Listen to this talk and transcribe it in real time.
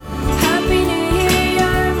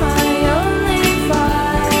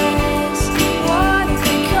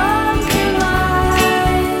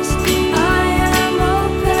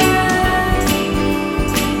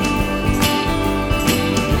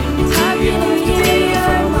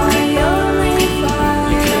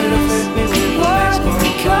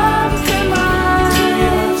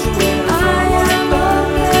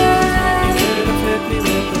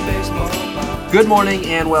Good morning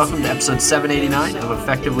and welcome to episode 789 of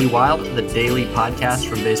Effectively Wild, the daily podcast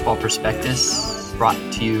from Baseball Prospectus, brought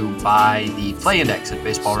to you by the Play Index at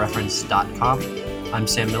baseballreference.com. I'm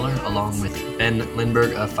Sam Miller, along with Ben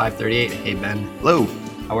Lindbergh of 538. Hey, Ben. Hello.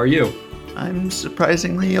 How are you? I'm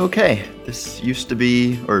surprisingly okay. This used to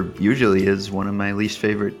be, or usually is, one of my least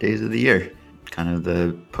favorite days of the year. Kind of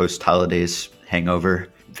the post-holidays hangover,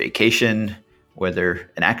 vacation, whether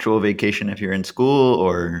an actual vacation if you're in school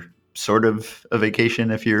or sort of a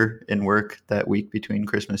vacation if you're in work that week between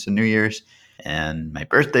Christmas and New Year's. And my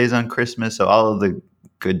birthday's on Christmas, so all of the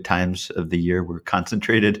good times of the year were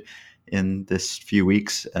concentrated in this few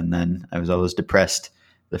weeks. And then I was always depressed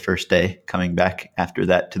the first day coming back after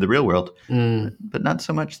that to the real world. But not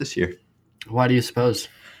so much this year. Why do you suppose?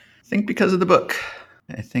 I think because of the book.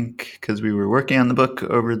 I think because we were working on the book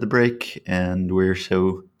over the break and we're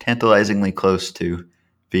so tantalizingly close to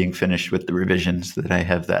being finished with the revisions that I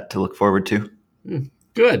have that to look forward to.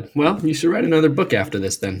 Good. Well, you should write another book after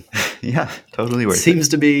this then. Yeah, totally worth Seems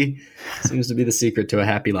to be the secret to a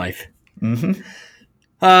happy life. Mm-hmm.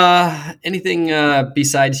 Anything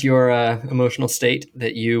besides your emotional state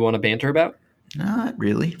that you want to banter about? Not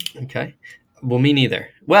really. Okay. Well, me neither.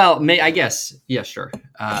 Well, I guess. Yeah, sure.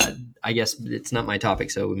 I guess it's not my topic,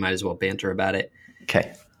 so we might as well banter about it.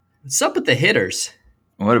 Okay. What's up with the hitters?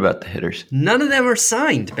 What about the hitters? None of them are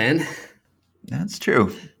signed, Ben. That's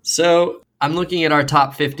true. So I'm looking at our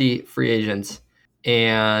top 50 free agents,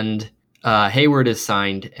 and Hayward is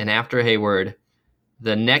signed. And after Hayward,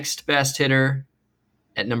 the next best hitter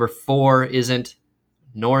at number 4 isn't,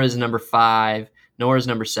 nor is number 5, nor is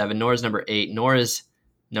number 7, nor is number 8, nor is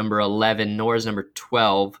number 11, nor is number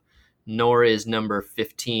 12, nor is number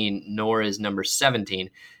 15, nor is number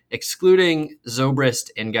 17. Excluding Zobrist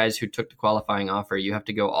and guys who took the qualifying offer, you have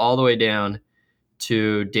to go all the way down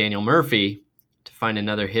to Daniel Murphy to find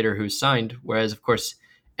another hitter who's signed. Whereas, of course,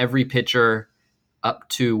 every pitcher up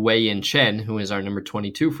to Wei-Yin Chen, who is our number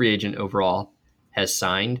 22 free agent overall, has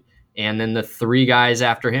signed. And then the 3 guys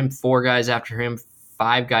after him, 4 guys after him,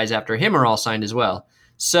 5 guys after him are all signed as well.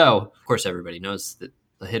 So, of course, everybody knows that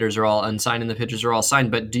the hitters are all unsigned and the pitchers are all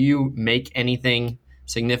signed. But do you make anything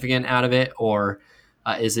significant out of it, or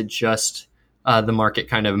is it just the market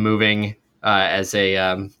kind of moving as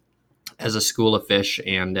a school of fish,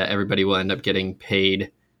 and everybody will end up getting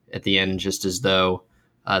paid at the end, just as though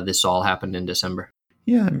this all happened in December?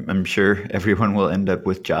 Yeah, I'm sure everyone will end up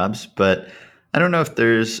with jobs, but I don't know if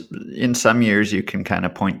in some years you can kind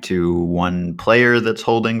of point to one player that's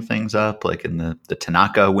holding things up, like in the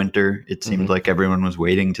Tanaka winter. It seemed like everyone was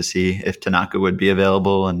waiting to see if Tanaka would be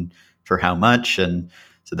available and for how much. And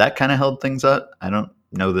so that kind of held things up. I don't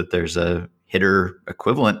know that there's a hitter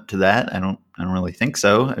equivalent to that. I don't really think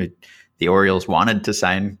so. The Orioles wanted to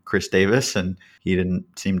sign Chris Davis, and he didn't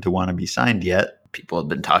seem to want to be signed yet. People have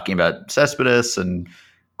been talking about Cespedes and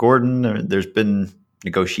Gordon. There's been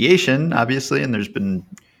negotiation, obviously, and there's been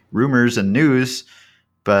rumors and news,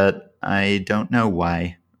 but I don't know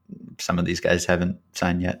why some of these guys haven't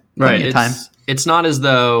signed yet. Right. It's not as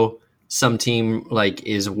though some team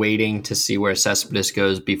is waiting to see where Cespedes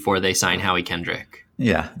goes before they sign Howie Kendrick.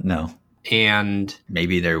 Yeah, no. And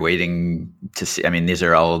maybe they're waiting to see. I mean, these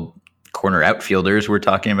are all corner outfielders we're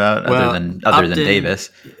talking about, other than Davis.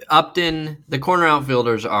 Upton, the corner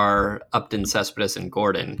outfielders are Upton, Cespedes, and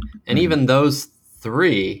Gordon. And even those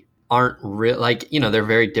 3 aren't real. They're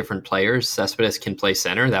very different players. Cespedes can play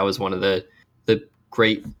center. That was one of the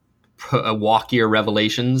great walk-year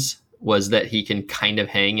revelations, was that he can kind of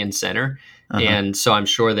hang in center. And so I'm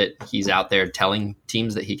sure that he's out there telling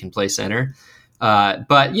teams that he can play center.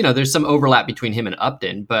 But, there's some overlap between him and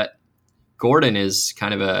Upton. But Gordon is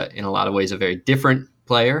kind of in a lot of ways, a very different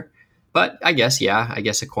player. But I guess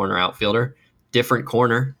a corner outfielder, different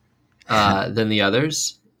corner than the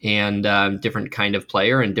others, and different kind of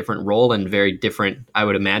player and different role, and very different, I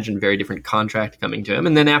would imagine, very different contract coming to him.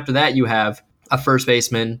 And then after that, you have a first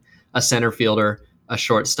baseman, a center fielder, a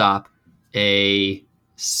shortstop, a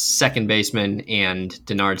second baseman, and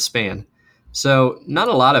Denard Span. So not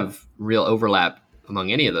a lot of real overlap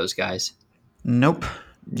among any of those guys. Nope.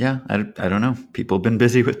 Yeah, I don't know. People have been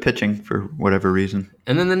busy with pitching for whatever reason.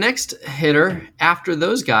 And then the next hitter after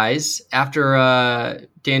those guys, after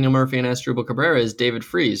Daniel Murphy and Asdrubal Cabrera, is David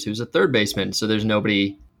Freese, who's a third baseman. So there's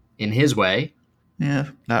nobody in his way. Yeah,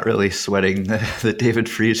 not really sweating the David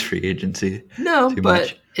Freese free agency. No, too but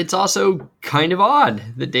much. It's also kind of odd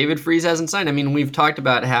that David Freese hasn't signed. I mean, we've talked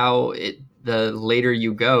about how the later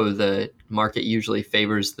you go, the market usually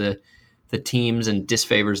favors the teams and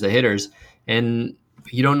disfavors the hitters. And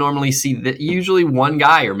you don't normally see that. Usually one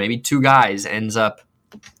guy or maybe 2 guys ends up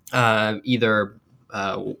either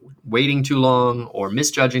waiting too long or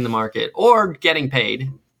misjudging the market or getting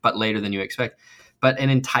paid, but later than you expect. But an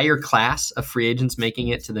entire class of free agents making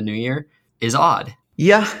it to the new year is odd.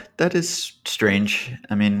 Yeah, that is strange.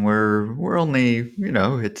 I mean, we're only,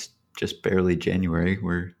 it's just barely January.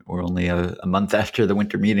 We're only a month after the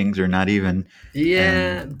winter meetings, or not even.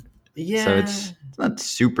 Yeah. So it's not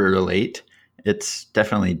super late. It's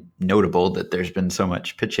definitely notable that there's been so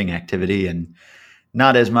much pitching activity and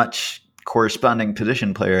not as much corresponding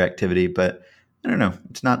position player activity, but I don't know.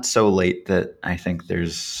 It's not so late that I think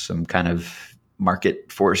there's some kind of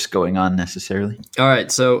market force going on necessarily. All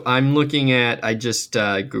right, so I'm looking at, I just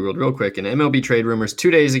Googled real quick, and MLB Trade Rumors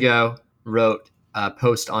 2 days ago wrote a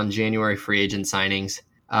post on January free agent signings.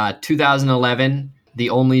 2011,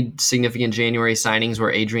 the only significant January signings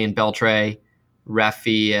were Adrian Beltre,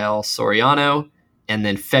 Rafael Soriano, and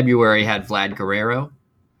then February had Vlad Guerrero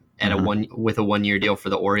at with a 1-year deal for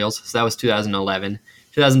the Orioles. So that was 2011.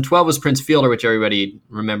 2012 was Prince Fielder, which everybody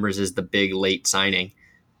remembers is the big late signing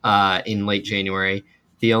in late January.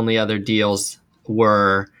 The only other deals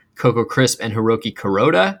were Coco Crisp and Hiroki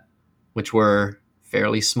Kuroda, which were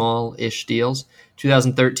fairly small-ish deals.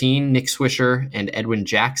 2013, Nick Swisher and Edwin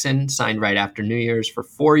Jackson signed right after New Year's for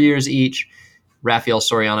 4 years each. Rafael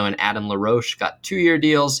Soriano and Adam LaRoche got 2-year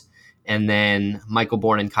deals. And then Michael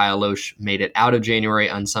Bourne and Kyle Loesch made it out of January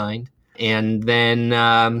unsigned. And then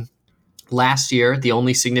last year, the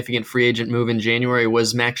only significant free agent move in January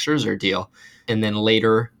was Max Scherzer deal. And then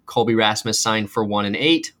later, Colby Rasmus signed for 1 and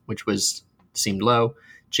 8, which seemed low.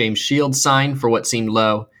 James Shields signed for what seemed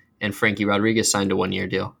low. And Frankie Rodriguez signed a 1-year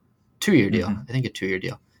deal. 2-year deal. I think a 2-year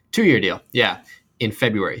deal. 2-year deal, yeah, in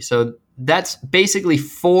February. So that's basically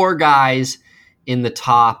 4 guys in the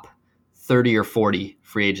top 30 or 40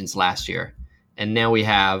 free agents last year. And now we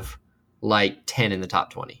have like 10 in the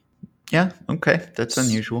top 20. Yeah, okay. That's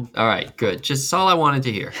unusual. All right, good. Just all I wanted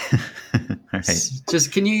to hear. All right.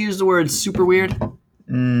 Just, can you use the word super weird?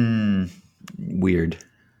 Weird.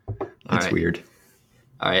 That's right. Weird.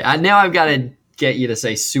 All right. Now I've got to get you to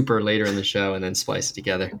say super later in the show and then splice it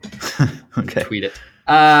together. Okay. Tweet it.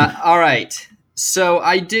 All right. So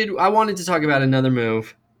I wanted to talk about another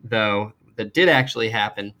move, though, that did actually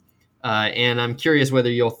happen. And I'm curious whether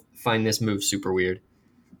you'll find this move super weird.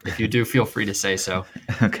 If you do, feel free to say so.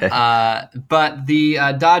 Okay. But the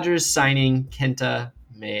Dodgers signing Kenta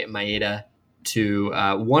Maeda to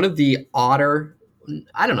one of the odder,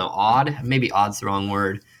 I don't know, odd, maybe odd's the wrong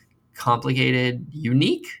word, complicated,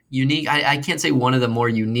 unique. I can't say one of the more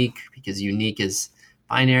unique because unique is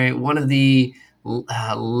binary. One of the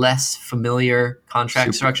less familiar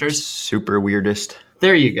contract structures. Super weirdest.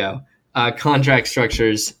 There you go. Contract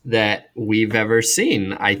structures that we've ever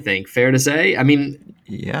seen, I think. Fair to say? I mean,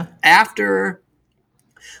 yeah.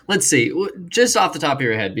 Let's see, just off the top of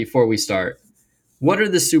your head before we start, what are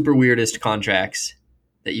the super weirdest contracts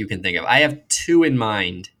that you can think of? I have 2 in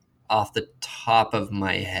mind off the top of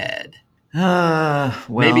my head.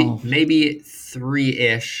 Well, maybe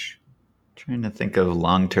 3-ish. Trying to think of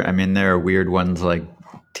long term. I mean, there are weird ones like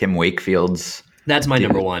Tim Wakefield's. That's my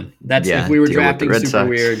number one. That's if we were drafting super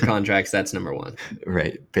weird contracts, that's number one.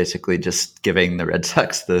 Right. Basically just giving the Red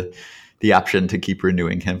Sox the option to keep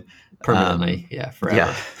renewing him. Permanently. Forever.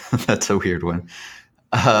 Yeah, that's a weird one.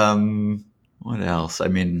 What else? I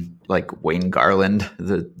mean, like Wayne Garland,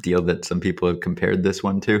 the deal that some people have compared this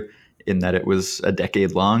one to, in that it was a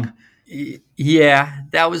decade long. Yeah,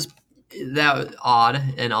 that was an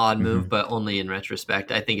odd move, but only in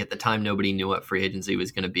retrospect. I think at the time nobody knew what free agency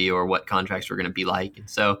was going to be or what contracts were going to be like, and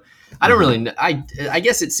so I don't really know. I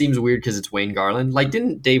guess it seems weird because it's Wayne Garland. Like,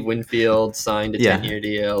 didn't Dave Winfield sign a 10-year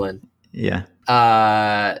deal? And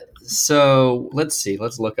so let's see.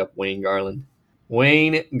 Let's look up Wayne Garland.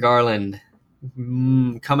 Wayne Garland,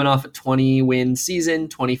 coming off a 20-win season,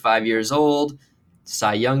 25 years old,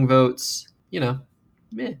 Cy Young votes.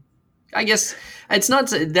 I guess it's not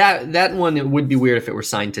that one. It would be weird if it were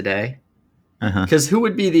signed today, because who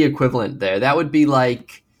would be the equivalent there? That would be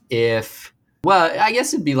like I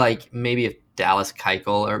guess it'd be like maybe if Dallas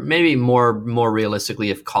Keuchel, or maybe more realistically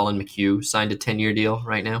if Colin McHugh signed a 10-year deal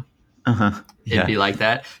right now. It'd be like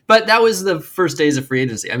that. But that was the first days of free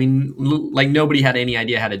agency. I mean, like nobody had any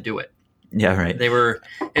idea how to do it. Yeah, right.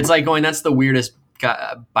 It's like going, that's the weirdest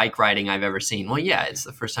bike riding I've ever seen. Well, yeah, it's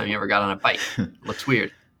the first time you ever got on a bike. Looks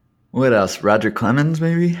weird. What else? Roger Clemens,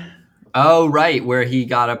 maybe? Oh, right, where he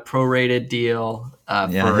got a prorated deal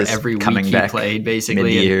for every week he played,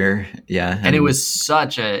 basically. Mid-year, and it was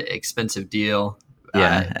such an expensive deal.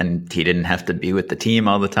 Yeah, and he didn't have to be with the team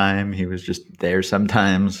all the time. He was just there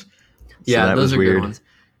sometimes. Yeah, those are weird. Good ones.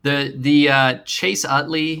 The Chase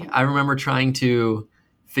Utley, I remember trying to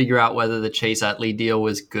figure out whether the Chase Utley deal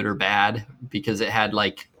was good or bad because it had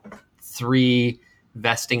like 3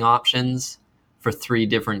 vesting options for 3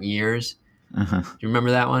 different years. Uh-huh. Do you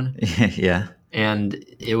remember that one? Yeah. And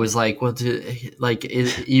it was like,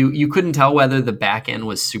 you couldn't tell whether the back end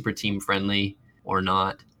was super team friendly or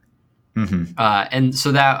not. Mm-hmm. And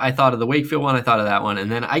so that I thought of the Wakefield one, I thought of that one, and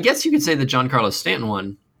then I guess you could say the Giancarlo Stanton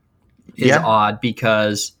one is odd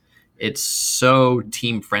because it's so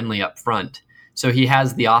team friendly up front. So he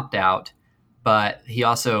has the opt out, but he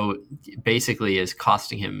also basically is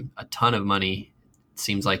costing him a ton of money. It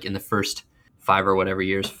seems like in the first 5 or whatever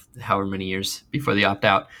years, however many years before the opt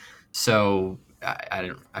out. So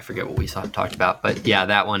I forget what we talked about, but yeah,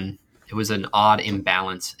 that one, it was an odd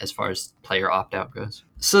imbalance as far as player opt out goes.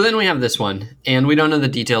 So then we have this one, and we don't know the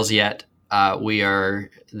details yet. We are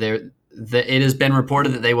there. It has been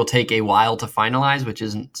reported that they will take a while to finalize, which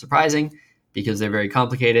isn't surprising because they're very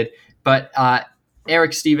complicated. But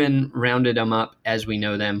Eric Steven rounded them up as we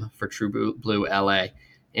know them for True Blue LA,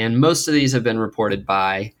 and most of these have been reported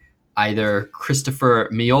by either Christopher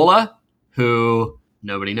Miola, who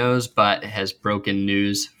nobody knows, but has broken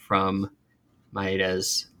news from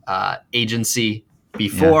Maeda's agency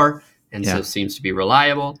before, and so seems to be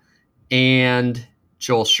reliable, and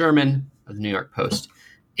Joel Sherman of the New York Post.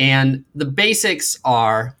 And the basics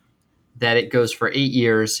are that it goes for 8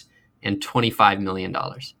 years and $25 million.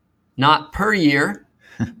 Not per year,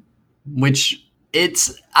 which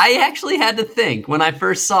I actually had to think when I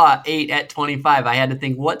first saw 8 at 25, I had to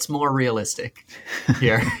think what's more realistic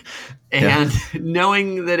here. And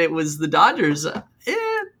knowing that it was the Dodgers,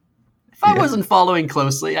 if I wasn't following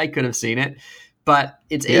closely, I could have seen it. But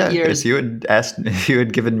it's 8 years. If you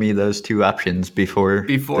had given me those 2 options before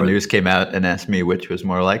the news came out and asked me which was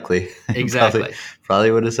more likely, exactly, probably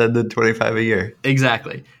would have said the 25 a year.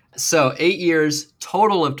 Exactly. So 8 years,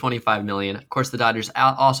 total of $25 million. Of course, the Dodgers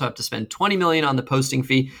also have to spend $20 million on the posting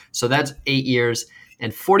fee. So that's 8 years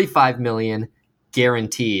and $45 million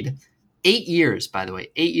guaranteed. 8 years, by the way.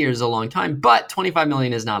 8 years is a long time, but $25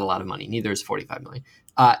 million is not a lot of money. Neither is $45 million.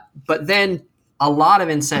 But then a lot of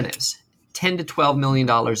incentives, $10 to $12 million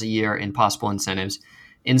a year in possible incentives.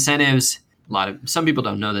 Incentives, some people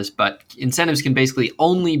don't know this, but incentives can basically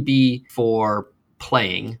only be for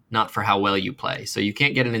playing, not for how well you play. So you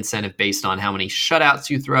can't get an incentive based on how many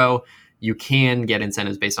shutouts you throw. You can get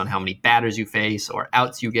incentives based on how many batters you face, or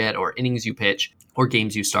outs you get, or innings you pitch, or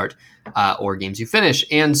games you start, or games you finish.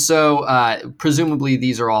 And so presumably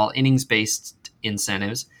these are all innings-based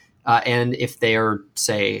incentives. And if they are,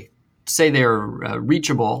 say they're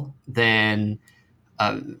reachable, then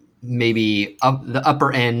maybe the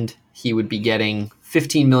upper end, he would be getting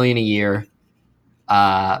 $15 million a year,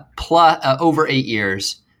 plus over 8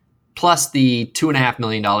 years, plus the $2.5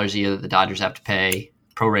 million a year that the Dodgers have to pay,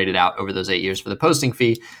 prorated out over those 8 years for the posting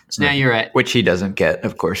fee. So now you're at, which he doesn't get,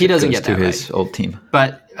 of course. He doesn't get that, to his old team,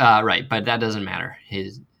 but but that doesn't matter.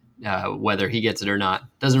 Whether he gets it or not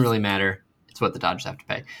doesn't really matter. It's what the Dodgers have to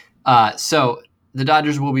pay. So the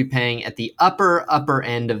Dodgers will be paying at the upper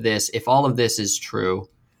end of this, if all of this is true,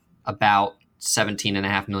 about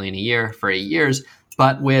 $17.5 million a year for 8 years,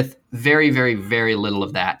 but with very, very, very little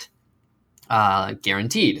of that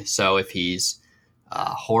guaranteed. So if he's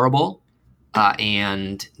horrible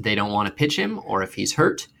and they don't want to pitch him, or if he's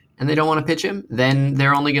hurt and they don't want to pitch him, then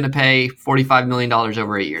they're only going to pay $45 million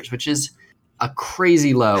over 8 years, which is a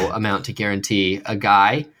crazy low amount to guarantee a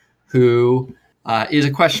guy who is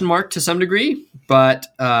a question mark to some degree, but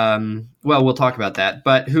we'll talk about that.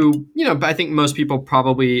 But who, I think most people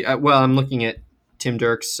probably, I'm looking at Tim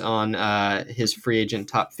Dirks on his free agent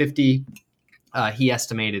top 50. He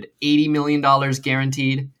estimated $80 million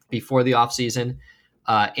guaranteed before the offseason.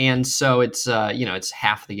 And so it's, it's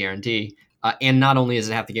half the guarantee. And not only is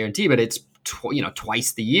it half the guarantee, but it's,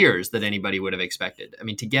 twice the years that anybody would have expected. I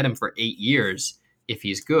mean, to get him for 8 years, if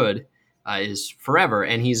he's good, is forever.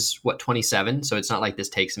 And he's 27. So it's not like this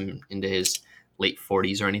takes him into his late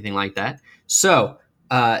 40s or anything like that. So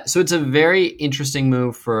it's a very interesting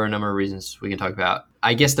move for a number of reasons we can talk about.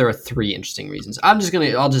 I guess there are 3 interesting reasons. I'll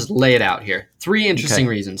just lay it out here. 3 interesting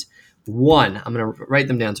reasons. 1, I'm going to write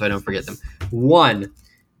them down so I don't forget them. 1,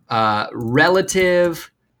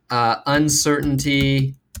 relative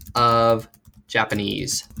uncertainty of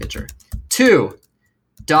Japanese pitcher. 2,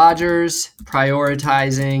 Dodgers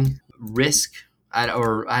prioritizing risk, I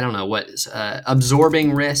don't know what is,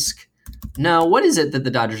 absorbing risk. No, what is it that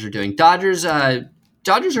the Dodgers are doing? Dodgers are,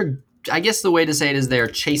 I guess the way to say it is they're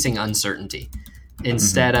chasing uncertainty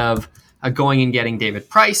instead of going and getting David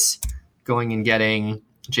Price, going and getting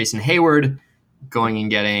Jason Hayward, going and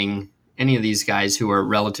getting any of these guys who are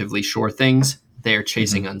relatively sure things. They're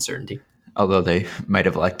chasing uncertainty. Although they might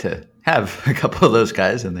have liked to have a couple of those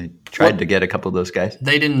guys, and they tried to get a couple of those guys.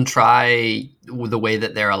 They didn't try the way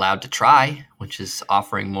that they're allowed to try, which is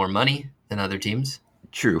offering more money than other teams.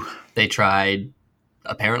 True. They tried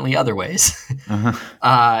apparently other ways.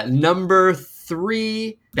 Uh-huh. Number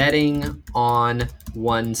 3, betting on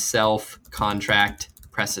oneself, contract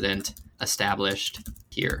precedent established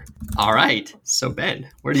here. All right. So, Ben,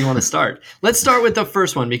 where do you want to start? Let's start with the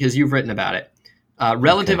first one because you've written about it.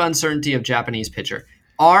 Relative uncertainty of Japanese pitcher.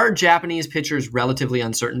 Are Japanese pitchers relatively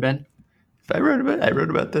uncertain, Ben? I wrote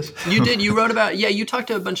about this. You did. You wrote about, you talked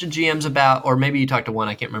to a bunch of GMs about, or maybe you talked to one,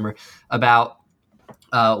 I can't remember, about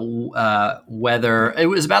whether it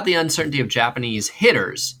was about the uncertainty of Japanese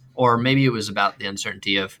hitters, or maybe it was about the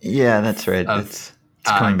uncertainty of. Yeah, that's right. It's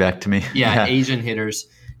coming back to me. Yeah, Asian hitters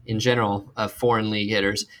in general, foreign league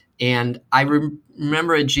hitters. And I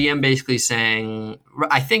remember a GM basically saying,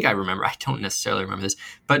 I don't necessarily remember this,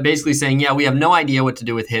 but basically saying, yeah, we have no idea what to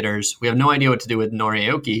do with hitters. We have no idea what to do with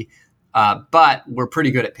Noriaoki, but we're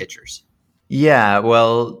pretty good at pitchers. Yeah,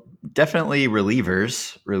 well, definitely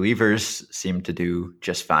relievers. Relievers seem to do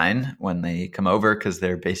just fine when they come over because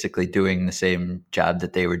they're basically doing the same job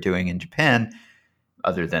that they were doing in Japan,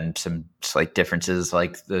 other than some slight differences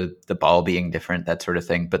like the ball being different, that sort of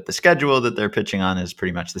thing. But the schedule that they're pitching on is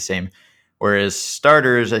pretty much the same. Whereas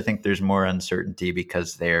starters, I think there's more uncertainty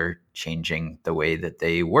because they're changing the way that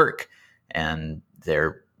they work. And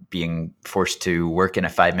they're being forced to work in a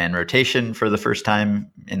 5-man rotation for the first time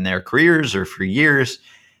in their careers or for years.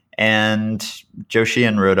 And Joe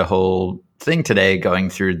Sheehan wrote a whole thing today going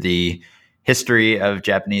through the history of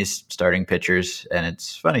Japanese starting pitchers. And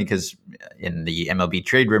it's funny because in the MLB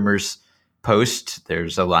Trade Rumors post,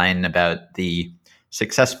 there's a line about the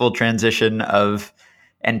successful transition of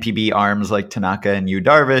NPB arms like Tanaka and Yu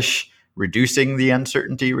Darvish, reducing the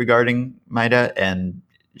uncertainty regarding Maeda. And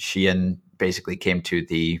Sheehan basically came to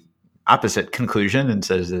the opposite conclusion and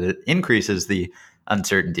says that it increases the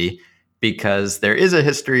uncertainty because there is a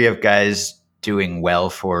history of guys doing well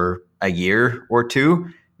for a year or two,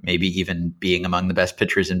 maybe even being among the best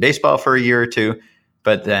pitchers in baseball for a year or two.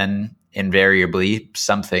 But then invariably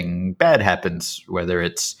something bad happens, whether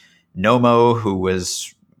it's Nomo, who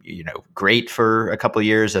was, great for a couple of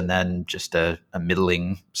years and then just a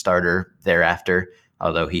middling starter thereafter,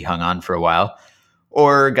 although he hung on for a while,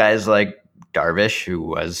 or guys like Darvish, who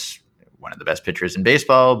was one of the best pitchers in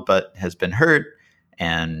baseball, but has been hurt,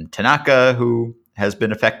 and Tanaka, who has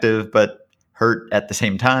been effective, but hurt at the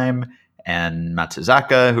same time, and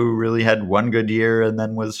Matsuzaka, who really had one good year and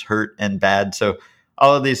then was hurt and bad. So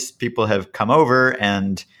all of these people have come over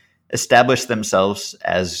and established themselves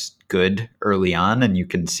as good early on, and you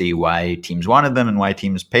can see why teams wanted them and why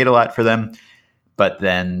teams paid a lot for them. But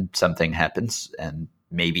then something happens, and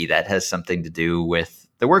maybe that has something to do with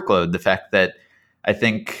the workload. The fact that I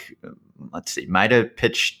think, Maeda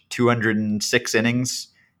pitched 206 innings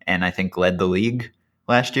and I think led the league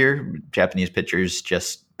last year. Japanese pitchers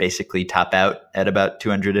just basically top out at about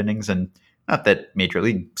 200 innings. And not that major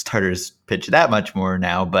league starters pitch that much more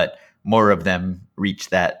now, but more of them reach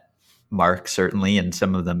that mark, certainly, and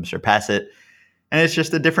some of them surpass it. And it's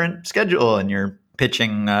just a different schedule, and you're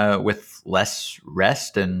pitching with less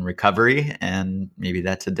rest and recovery, and maybe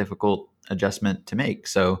that's a difficult adjustment to make.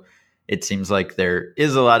 So it seems like there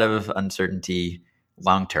is a lot of uncertainty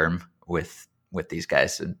long term with these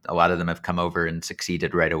guys. And a lot of them have come over and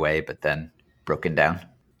succeeded right away, but then broken down.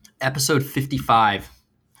 Episode 55,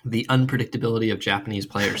 the unpredictability of Japanese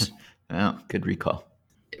players. Oh, good recall.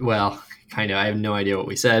 Well, kind of. I have no idea what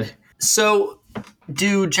we said. So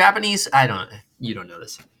do Japanese, you don't know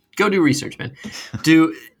this. Go do research, man.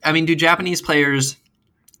 Do Japanese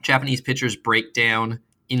pitchers break down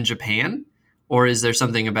in Japan? Or is there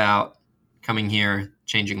something about coming here,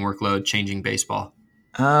 changing workload, changing baseball,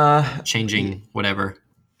 changing whatever?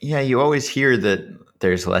 Yeah, you always hear that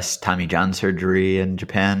there's less Tommy John surgery in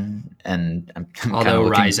Japan, and I'm although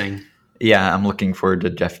rising. Yeah, I'm looking forward to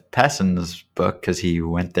Jeff Passan's book because he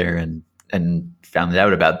went there and found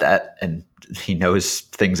out about that, and he knows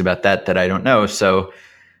things about that I don't know. So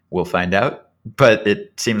we'll find out. But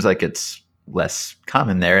it seems like it's less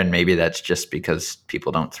common there, and maybe that's just because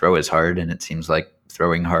people don't throw as hard, and it seems like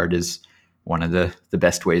throwing hard is one of the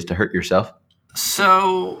best ways to hurt yourself.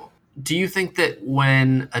 So do you think that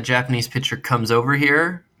when a Japanese pitcher comes over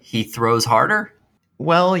here, he throws harder?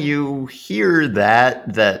 Well, you hear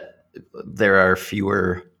that there are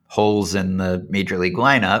fewer holes in the major league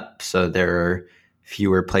lineup, so there are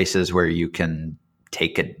fewer places where you can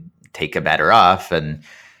take a batter off, and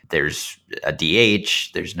there's a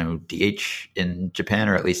DH. There's no DH in Japan,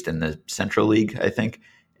 or at least in the Central League, I think.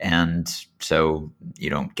 And so you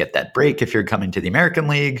don't get that break if you're coming to the American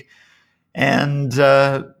League. And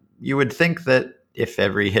you would think that if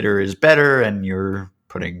every hitter is better and you're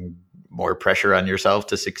putting more pressure on yourself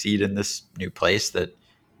to succeed in this new place, that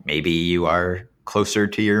maybe you are closer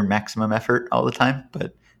to your maximum effort all the time.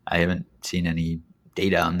 But I haven't seen any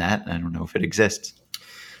data on that. I don't know if it exists.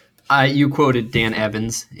 You quoted Dan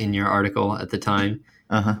Evans in your article at the time.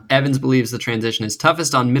 Uh-huh. Evans believes the transition is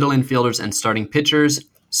toughest on middle infielders and starting pitchers.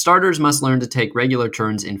 Starters must learn to take regular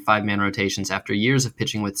turns in 5-man rotations after years of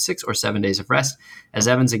pitching with 6 or 7 days of rest. As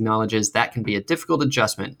Evans acknowledges, that can be a difficult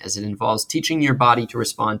adjustment as it involves teaching your body to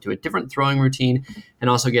respond to a different throwing routine and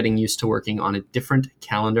also getting used to working on a different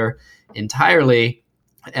calendar entirely.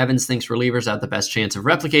 Evans thinks relievers have the best chance of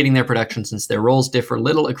replicating their production since their roles differ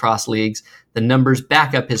little across leagues. The numbers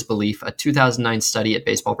back up his belief. A 2009 study at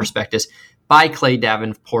Baseball Prospectus by Clay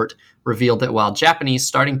Davenport revealed that while Japanese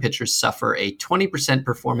starting pitchers suffer a 20%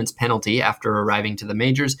 performance penalty after arriving to the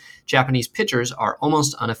majors, Japanese pitchers are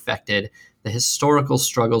almost unaffected. The historical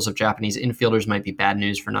struggles of Japanese infielders might be bad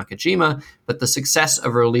news for Nakajima, but the success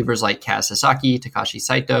of relievers like Kaz Sasaki, Takashi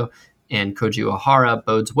Saito, and Koji Ohara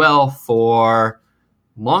bodes well for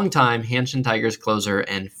longtime Hanshin Tigers closer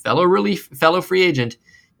and fellow free agent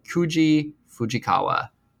Kuji Fujikawa,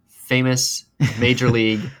 famous major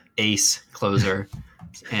league ace closer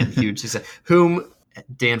and huge success, whom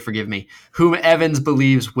Evans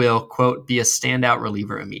believes will, quote, be a standout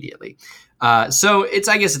reliever immediately. So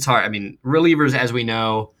I guess it's hard. I mean, relievers, as we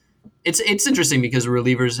know, it's interesting because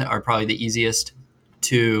relievers are probably the easiest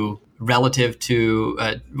to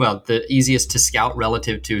the easiest to scout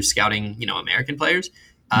relative to scouting, American players.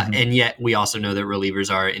 And yet we also know that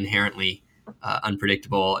relievers are inherently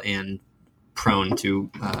unpredictable and prone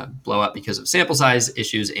to blow up because of sample size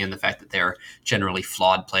issues and the fact that they're generally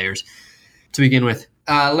flawed players to begin with.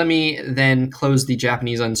 Let me then close the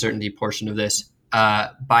Japanese uncertainty portion of this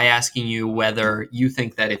by asking you whether you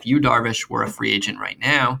think that if Yu Darvish were a free agent right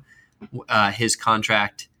now, his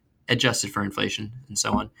contract, adjusted for inflation and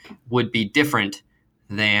so on, would be different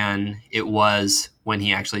than it was when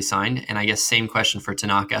he actually signed. And I guess same question for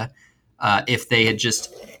Tanaka. If they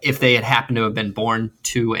had happened to have been born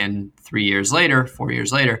 2 and 3 years later, 4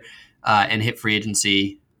 years later, and hit free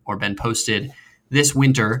agency or been posted this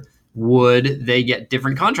winter, would they get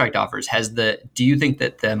different contract offers? Do you think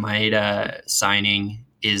that the Maeda signing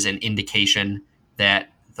is an indication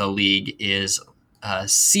that the league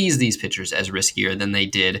sees these pitchers as riskier than they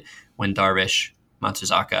did when Darvish,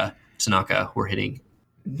 Matsuzaka, Tanaka were hitting?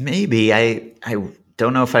 Maybe. I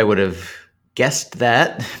don't know if I would have guessed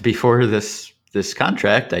that before this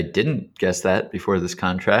contract. I didn't guess that before this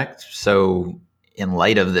contract. So in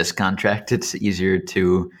light of this contract, it's easier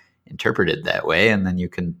to interpret it that way. And then you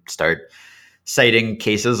can start citing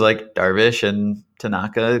cases like Darvish and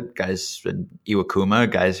Tanaka, guys, and Iwakuma,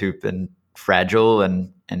 guys who've been fragile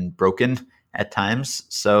and broken at times.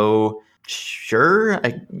 So sure,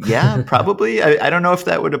 probably. I don't know if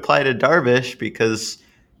that would apply to Darvish because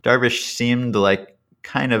Darvish seemed like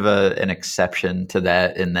kind of an exception to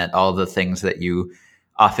that, in that all the things that you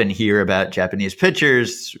often hear about Japanese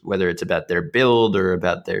pitchers, whether it's about their build or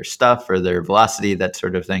about their stuff or their velocity, that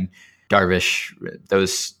sort of thing, Darvish,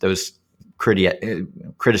 those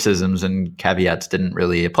criticisms and caveats didn't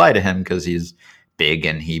really apply to him because he's big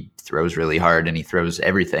and he throws really hard and he throws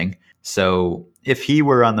everything. So if he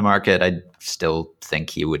were on the market, I'd still think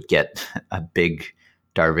he would get a big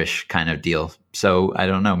Darvish kind of deal. So I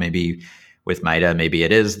don't know, maybe with Maeda, maybe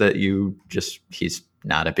it is that he's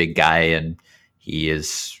not a big guy and he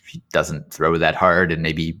doesn't throw that hard. And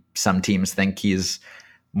maybe some teams think he's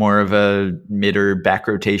more of a mid or back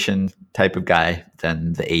rotation type of guy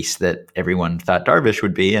than the ace that everyone thought Darvish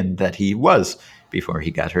would be and that he was before he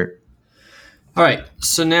got hurt. All right.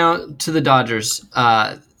 So now to the Dodgers.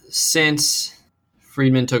 Since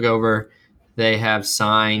Friedman took over, they have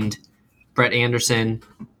signed Brett Anderson,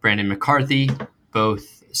 Brandon McCarthy,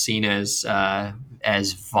 both seen as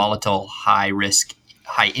volatile, high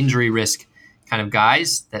injury risk kind of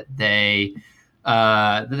guys that they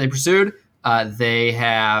pursued. They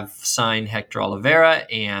have signed Hector Oliveira,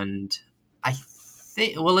 and I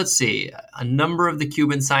think, let's see, a number of the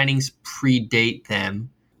Cuban signings predate them.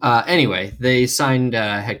 Anyway, they signed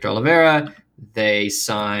Hector Oliveira. They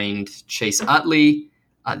signed Chase Utley.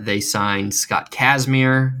 They signed Scott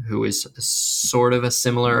Kazmir, who is sort of a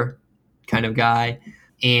similar kind of guy.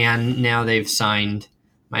 And now they've signed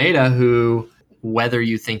Maeda, who, whether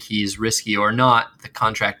you think he's risky or not, the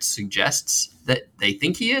contract suggests that they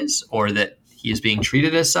think he is, or that he is being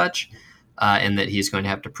treated as such, and that he's going to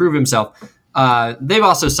have to prove himself. They've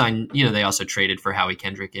also signed, they also traded for Howie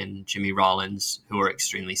Kendrick and Jimmy Rollins, who are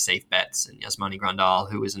extremely safe bets, and Yasmani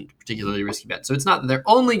Grandal, who isn't particularly risky bet. So it's not that they're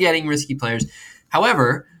only getting risky players.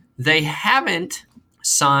 However, they haven't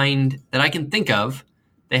signed, that I can think of,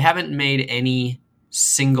 they haven't made any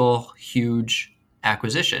single huge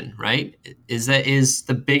acquisition, right? Is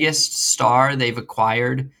the biggest star they've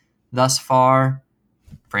acquired thus far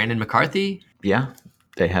Brandon McCarthy? Yeah.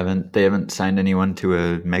 They haven't signed anyone to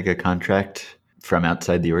a mega contract from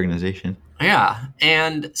outside the organization. Yeah.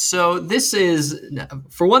 And so this is,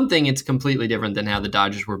 for one thing, it's completely different than how the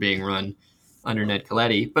Dodgers were being run under Ned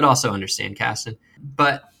Colletti, but also under Stan Kasten.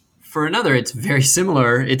 But for another, it's very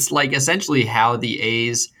similar. It's like essentially how the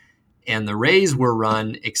A's and the Rays were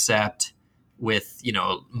run, except with,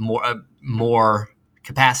 more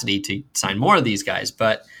capacity to sign more of these guys.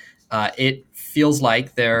 But it feels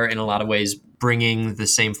like they're in a lot of ways bringing the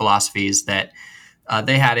same philosophies that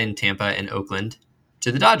they had in Tampa and Oakland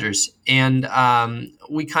to the Dodgers. And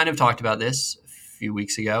we kind of talked about this a few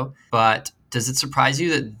weeks ago, but does it surprise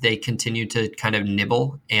you that they continue to kind of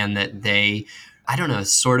nibble and that they,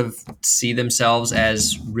 sort of see themselves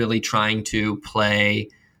as really trying to play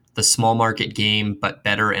the small market game, but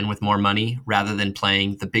better and with more money rather than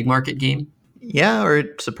playing the big market game? Yeah, or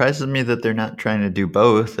it surprises me that they're not trying to do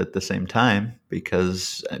both at the same time,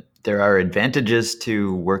 because there are advantages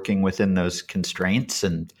to working within those constraints.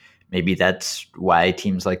 And maybe that's why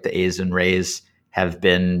teams like the A's and Rays have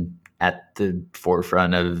been at the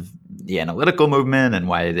forefront of the analytical movement, and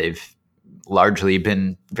why they've largely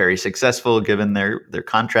been very successful given their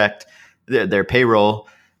contract, their payroll,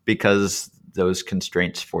 because those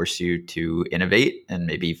constraints force you to innovate and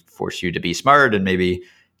maybe force you to be smart, and maybe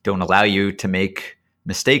don't allow you to make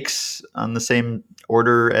mistakes on the same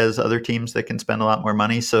order as other teams that can spend a lot more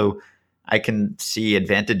money. So I can see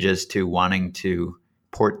advantages to wanting to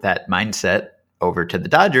port that mindset over to the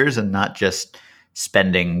Dodgers and not just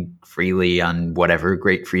spending freely on whatever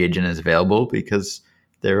great free agent is available, because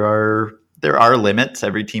there are limits.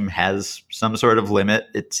 Every team has some sort of limit,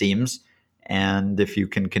 it seems. And if you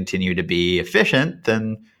can continue to be efficient,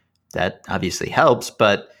 then that obviously helps.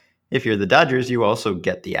 But if you're the Dodgers, you also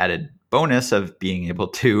get the added bonus of being able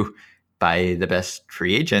to buy the best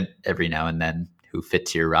free agent every now and then who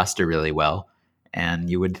fits your roster really well. And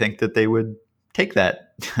you would think that they would take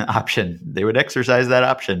that option. They would exercise that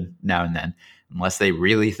option now and then, unless they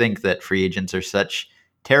really think that free agents are such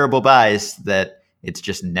terrible buys that it's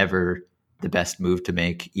just never the best move to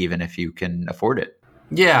make, even if you can afford it.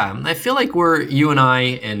 Yeah, I feel like you and I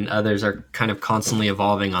and others are kind of constantly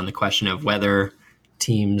evolving on the question of whether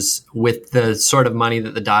teams with the sort of money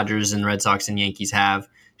that the Dodgers and Red Sox and Yankees have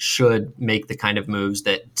should make the kind of moves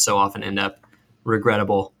that so often end up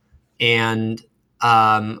regrettable. And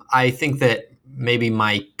I think that maybe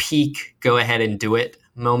my peak go ahead and do it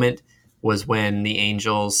moment was when the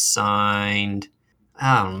Angels signed,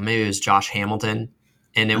 I don't know, maybe it was Josh Hamilton.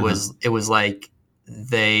 And it was like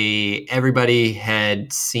everybody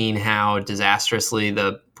had seen how disastrously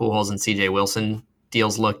the Pujols and CJ Wilson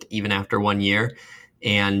deals looked even after 1 year.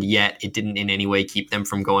 And yet it didn't in any way keep them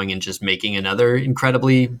from going and just making another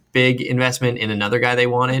incredibly big investment in another guy they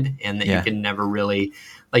wanted. And that you can never really,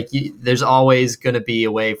 there's always going to be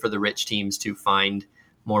a way for the rich teams to find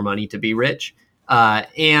more money to be rich.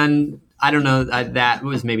 And I don't know, that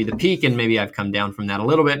was maybe the peak, and maybe I've come down from that a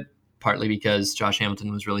little bit, partly because Josh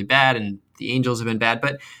Hamilton was really bad and the Angels have been bad.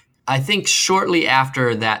 But I think shortly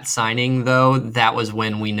after that signing, though, that was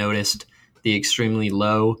when we noticed the extremely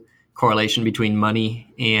low correlation between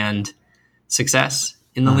money and success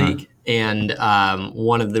in the league. And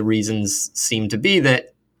one of the reasons seemed to be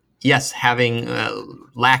that, yes, having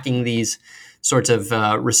lacking these sorts of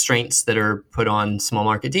restraints that are put on small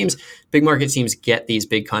market teams, big market teams get these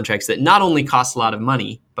big contracts that not only cost a lot of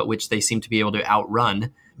money, but which they seem to be able to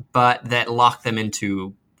outrun, but that lock them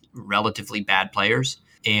into relatively bad players.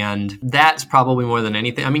 And that's probably more than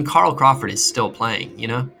anything. I mean, Carl Crawford is still playing,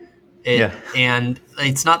 And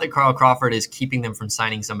it's not that Carl Crawford is keeping them from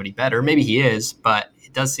signing somebody better. Maybe he is, but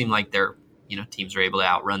it does seem like teams are able to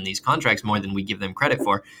outrun these contracts more than we give them credit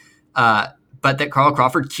for. But that Carl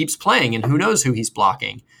Crawford keeps playing, and who knows who he's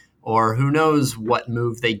blocking, or who knows what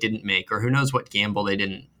move they didn't make, or who knows what gamble they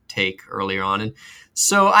didn't take earlier on. And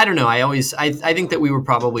so I don't know. I think that we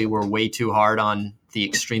were way too hard on the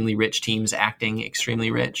extremely rich teams acting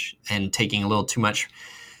extremely rich and taking a little too much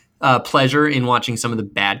pleasure in watching some of the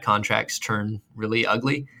bad contracts turn really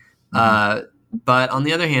ugly. But on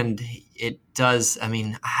the other hand, it does. I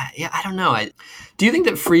mean, I don't know. Do you think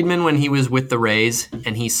that Friedman, when he was with the Rays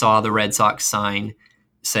and he saw the Red Sox sign,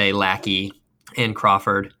 say, Lackey and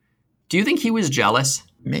Crawford, do you think he was jealous?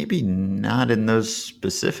 Maybe not in those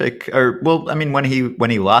specific, or well, I mean, when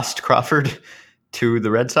he lost Crawford to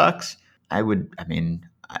the Red Sox, I would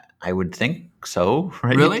think so,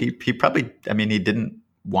 right? Really? He probably, I mean, he didn't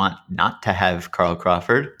want not to have Carl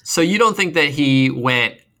Crawford. So you don't think that he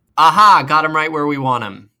went, aha, got him right where we want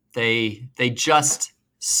him. They just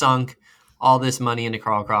sunk all this money into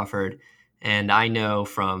Carl Crawford. And I know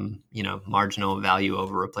from, marginal value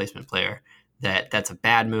over replacement player that that's a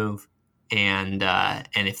bad move. And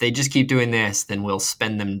if they just keep doing this, then we'll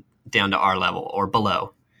spend them down to our level or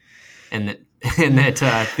below. And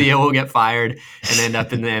that Theo will get fired and end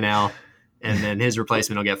up in the NL. And then his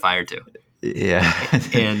replacement will get fired too. Yeah.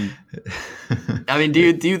 And I mean, do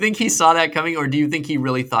you think he saw that coming, or do you think he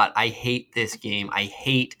really thought, I hate this game. I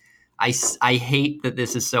hate that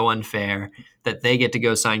this is so unfair that they get to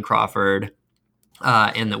go sign Crawford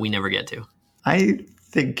and that we never get to? I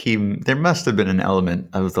think there must have been an element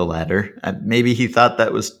of the latter. Maybe he thought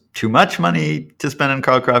that was too much money to spend on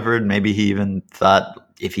Carl Crawford. Maybe he even thought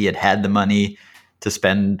if he had the money to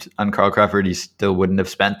spend on Carl Crawford, he still wouldn't have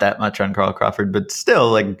spent that much on Carl Crawford. But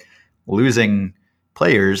still, like, losing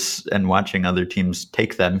players and watching other teams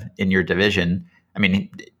take them in your division. I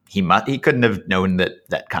mean, he couldn't have known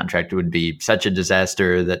that contract would be such a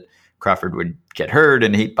disaster, that Crawford would get hurt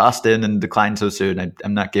and hate Boston and decline so soon.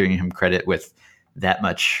 I'm not giving him credit with that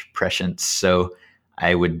much prescience. So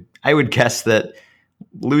I would guess that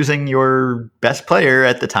losing your best player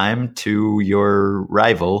at the time to your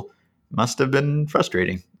rival must have been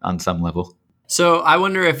frustrating on some level. So I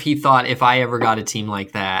wonder if he thought, if I ever got a team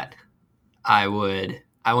like that, I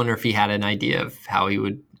wonder if he had an idea of how he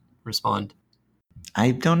would respond.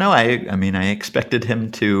 I don't know. I mean, I expected him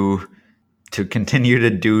to continue to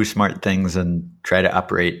do smart things and try to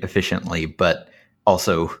operate efficiently, but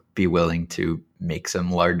also be willing to make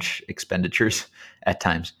some large expenditures at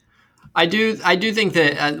times. I do think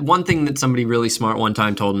that one thing that somebody really smart one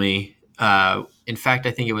time told me, in fact,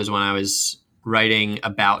 I think it was when I was writing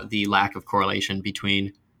about the lack of correlation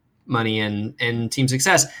between money and team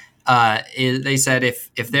success. They said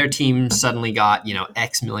if their team suddenly got,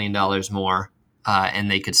 X million dollars more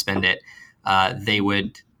and they could spend it, they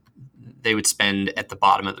would spend at the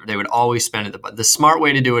bottom of they would always spend at the smart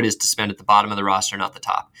way to do it is to spend at the bottom of the roster, not the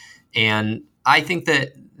top. And I think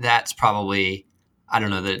that that's probably, I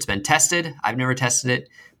don't know that it's been tested. I've never tested it,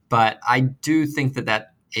 but I do think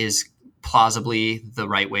that is plausibly the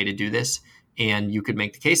right way to do this. And you could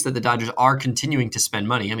make the case that the Dodgers are continuing to spend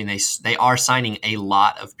money. I mean, they are signing a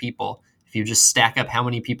lot of people. If you just stack up how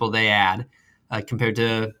many people they add compared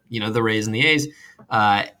to, the Rays and the A's,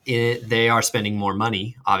 they are spending more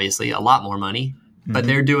money, obviously, a lot more money. Mm-hmm. But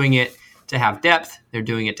they're doing it to have depth. They're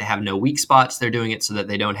doing it to have no weak spots. They're doing it so that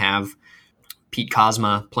they don't have Pete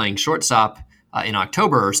Kozma playing shortstop in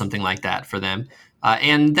October or something like that for them.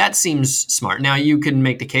 And that seems smart. Now, you can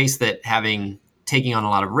make the case that taking on a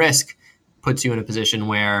lot of risk puts you in a position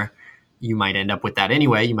where you might end up with that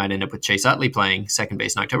anyway. You might end up with Chase Utley playing second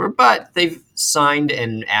base in October, but they've signed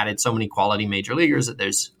and added so many quality major leaguers that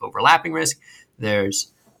there's overlapping risk.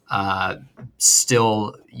 There's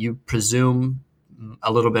still, you presume,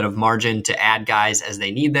 a little bit of margin to add guys as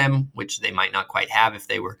they need them, which they might not quite have if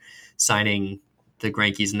they were signing the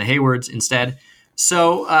Greinke's and the Haywards instead.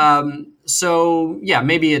 So yeah,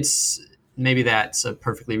 maybe that's a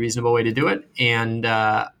perfectly reasonable way to do it. And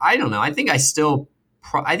I don't know. I think I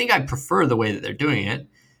prefer the way that they're doing it. It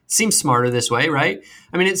seems smarter this way, right?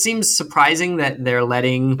 I mean, it seems surprising that they're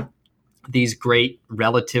letting these great,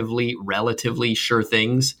 relatively sure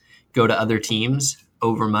things go to other teams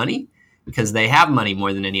over money, because they have money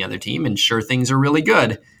more than any other team, and sure things are really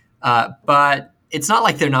good. But it's not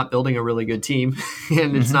like they're not building a really good team,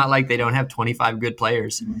 and it's not like they don't have 25 good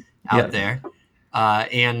players out there.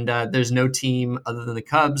 And there's no team other than the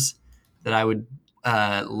Cubs that I would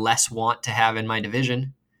less want to have in my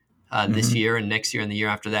division this year and next year and the year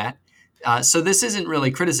after that. So this isn't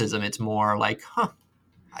really criticism. It's more like,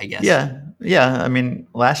 I guess. Yeah. I mean,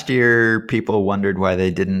 last year people wondered why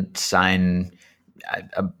they didn't sign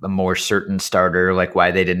a more certain starter, like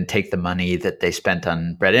why they didn't take the money that they spent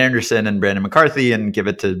on Brett Anderson and Brandon McCarthy and give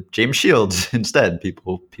it to James Shields instead.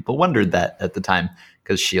 People wondered that at the time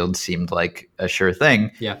because Shields seemed like a sure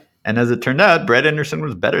thing. Yeah. And as it turned out, Brett Anderson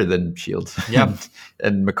was better than Shields. Yeah.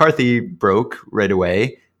 And McCarthy broke right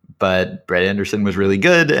away, but Brett Anderson was really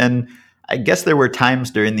good. And I guess there were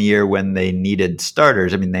times during the year when they needed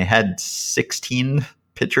starters. I mean, they had 16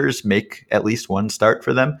 pitchers make at least one start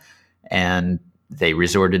for them, and they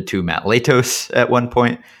resorted to Matt Latos at one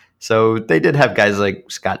point. So they did have guys like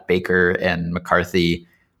Scott Baker and McCarthy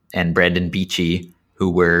and Brandon Beachy who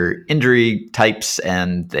were injury types,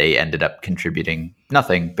 and they ended up contributing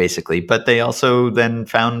nothing, basically. But they also then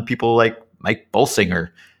found people like Mike Bolsinger,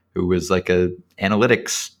 who was like a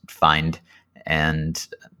analytics find, and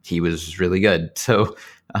he was really good. So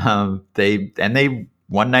they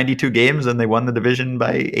won 92 games, and they won the division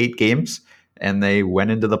by 8 games, and they went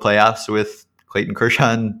into the playoffs with Clayton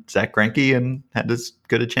Kershaw and Zach Greinke and had as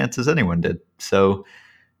good a chance as anyone did. So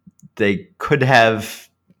they could have,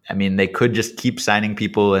 they could just keep signing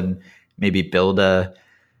people and maybe build a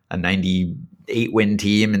 98 win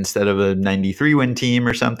team instead of a 93 win team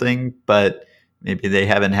or something, but maybe they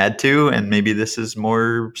haven't had to, and maybe this is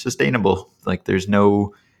more sustainable. Like there's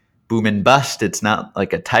no boom and bust. It's not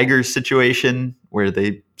like a Tigers situation where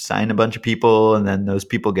they sign a bunch of people and then those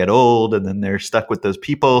people get old and then they're stuck with those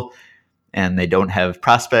people and they don't have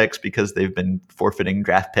prospects because they've been forfeiting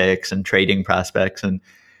draft picks and trading prospects. And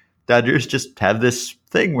Dodgers just have this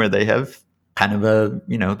thing where they have kind of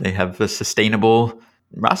they have a sustainable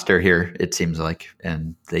roster here, it seems like,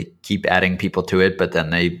 and they keep adding people to it, but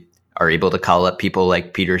then they are able to call up people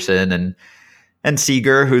like Peterson and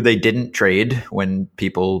Seager, who they didn't trade when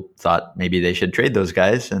people thought maybe they should trade those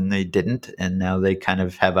guys, and they didn't. And now they kind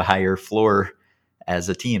of have a higher floor as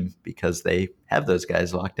a team because they have those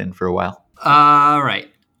guys locked in for a while. All right.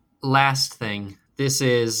 Last thing. This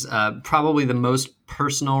is probably the most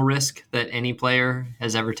personal risk that any player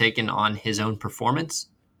has ever taken on his own performance,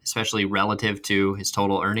 especially relative to his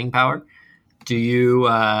total earning power. Do you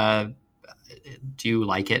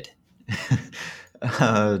like it?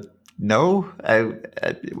 No.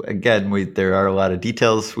 Again, there are a lot of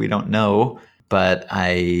details we don't know, but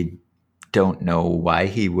I don't know why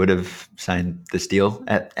he would have signed this deal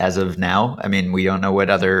as of now. I mean, we don't know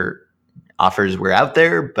what other offers were out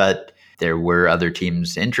there, but there were other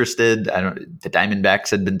teams interested. The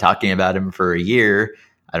Diamondbacks had been talking about him for a year.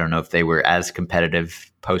 I don't know if they were as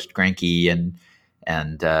competitive post Greinke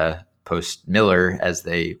and post Miller as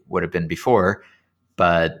they would have been before,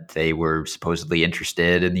 but they were supposedly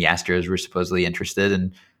interested, and the Astros were supposedly interested.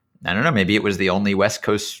 And I don't know, maybe it was the only West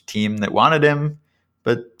Coast team that wanted him,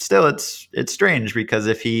 but still, it's strange because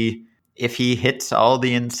if he hits all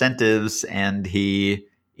the incentives and he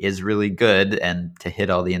is really good, and to hit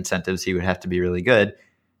all the incentives, he would have to be really good,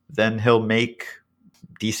 then he'll make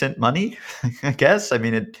decent money, I guess. I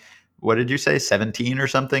mean, what did you say? 17 or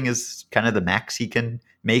something is kind of the max he can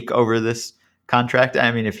make over this contract.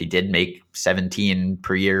 I mean, if he did make 17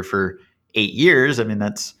 per year for 8 years, I mean,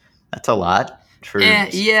 that's a lot.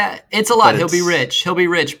 Yeah, it's a lot. He'll be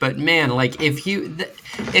rich. But man, like if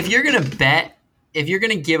you're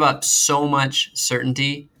gonna give up so much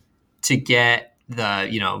certainty to get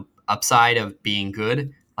the upside of being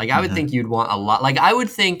good, like I would think you'd want a lot. Like I would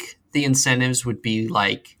think the incentives would be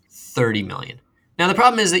like 30 million. Now the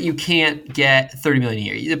problem is that you can't get 30 million a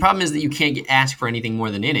year. The problem is that you can't ask for anything more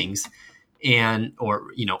than innings,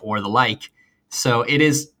 or the like. So it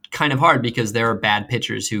is kind of hard because there are bad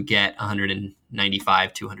pitchers who get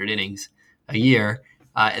 195, 200 innings a year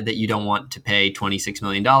that you don't want to pay $26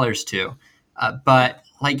 million to. But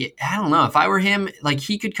like, I don't know, if I were him, like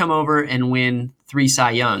he could come over and win 3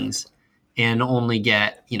 Cy Youngs and only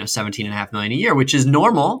get, $17.5 million a year, which is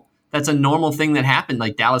normal. That's a normal thing that happened.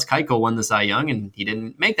 Like Dallas Keuchel won the Cy Young and he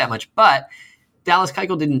didn't make that much, but Dallas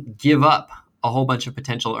Keuchel didn't give up a whole bunch of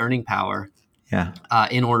potential earning power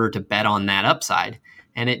in order to bet on that upside.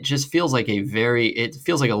 And it just feels like a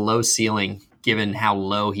low ceiling given how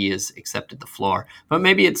low he has accepted the floor. But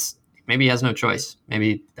maybe he has no choice.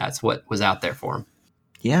 Maybe that's what was out there for him.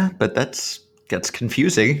 Yeah, but that's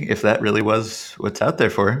confusing if that really was what's out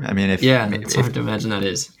there for him. I mean, it's hard to imagine that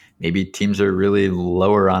is. Maybe teams are really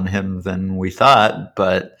lower on him than we thought,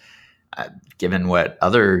 but given what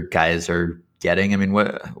other guys are getting, I mean,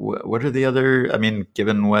 what are the other? I mean,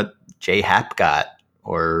 given what J Happ got,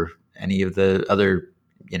 or any of the other,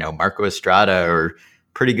 Marco Estrada, or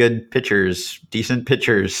pretty good pitchers, decent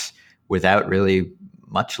pitchers, without really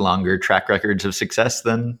much longer track records of success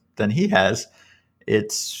than he has,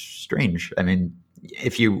 it's strange. I mean,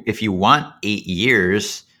 if you want 8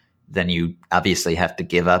 years, then you obviously have to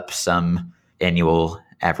give up some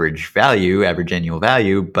average annual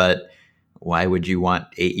value. But why would you want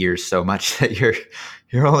 8 years so much that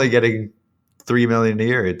you're only getting $3 million a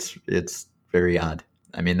year? It's very odd.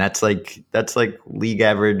 I mean, that's like league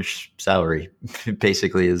average salary,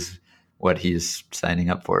 basically, is what he's signing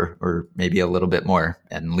up for, or maybe a little bit more.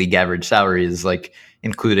 And league average salary is like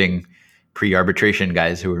including pre-arbitration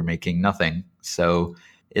guys who are making nothing. So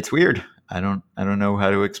it's weird. I don't know how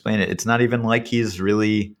to explain it. It's not even like he's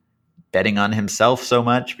really betting on himself so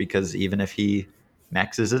much, because even if he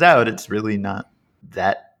maxes it out, it's really not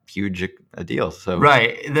that huge a deal. So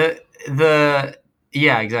right.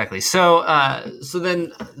 Yeah, exactly. So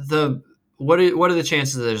then what are the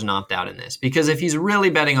chances that there's an opt out in this? Because if he's really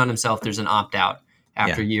betting on himself, there's an opt out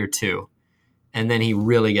after year 2, and then he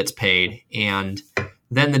really gets paid, and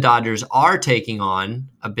then the Dodgers are taking on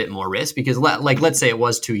a bit more risk because, let's say it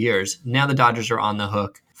was 2 years. Now the Dodgers are on the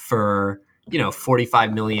hook for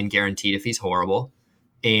 $45 million guaranteed if he's horrible,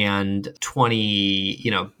 and 20,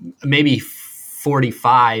 maybe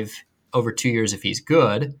 45 over 2 years if he's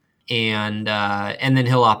good, and then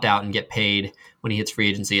he'll opt out and get paid when he hits free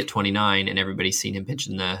agency at 29, and everybody's seen him pitch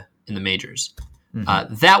in the majors.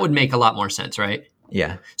 Mm-hmm. That would make a lot more sense, right?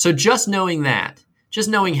 Yeah. So just knowing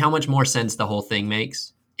how much more sense the whole thing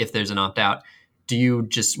makes if there's an opt out,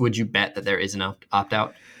 would you bet that there is an opt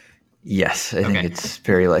out? Yes, I think it's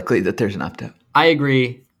very likely that there's an opt out. I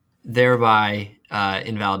agree, thereby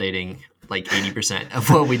invalidating like 80% of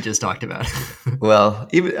what we just talked about. Well,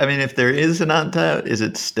 if there is an opt out, is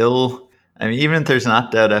it still? Even if there's an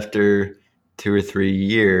opt out after 2 or 3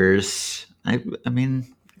 years,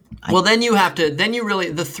 well, then you have to. Then you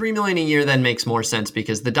really the $3 million a year then makes more sense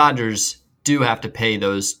because the Dodgers do have to pay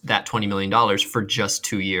that $20 million for just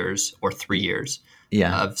 2 years or 3 years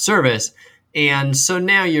of service, and so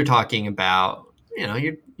now you're talking about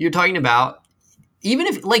you're talking about even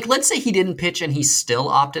if let's say he didn't pitch and he still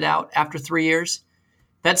opted out after 3 years,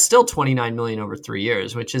 that's still $29 million over 3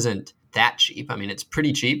 years, which isn't that cheap. It's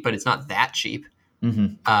pretty cheap, but it's not that cheap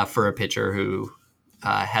for a pitcher who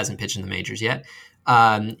hasn't pitched in the majors yet.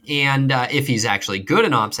 And if he's actually good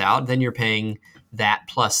and opts out, then you're paying that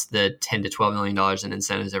plus the $10 to $12 million in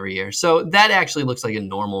incentives every year. So that actually looks like a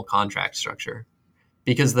normal contract structure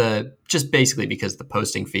because the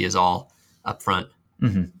posting fee is all up front.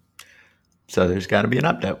 Mm-hmm. So there's got to be an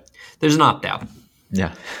opt out. There's an opt out.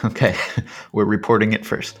 Yeah. Okay. We're reporting it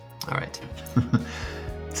first. All right.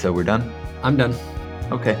 So we're done? I'm done.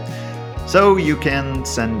 Okay. So you can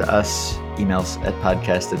send us emails at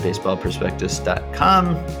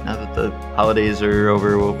podcast@baseballprospectus.com. Now that the holidays are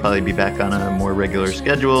over, we'll probably be back on a more regular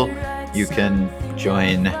schedule. You can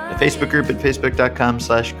join the Facebook group at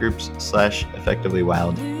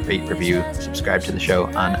facebook.com/groups/effectivelywild. Rate, review, subscribe to the show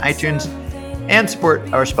on iTunes, and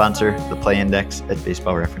support our sponsor, the Play Index, at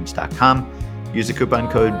baseballreference.com. Use the coupon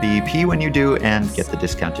code BP when you do and get the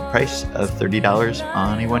discounted price of $30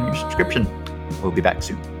 on a 1-year subscription. We'll be back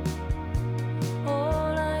soon.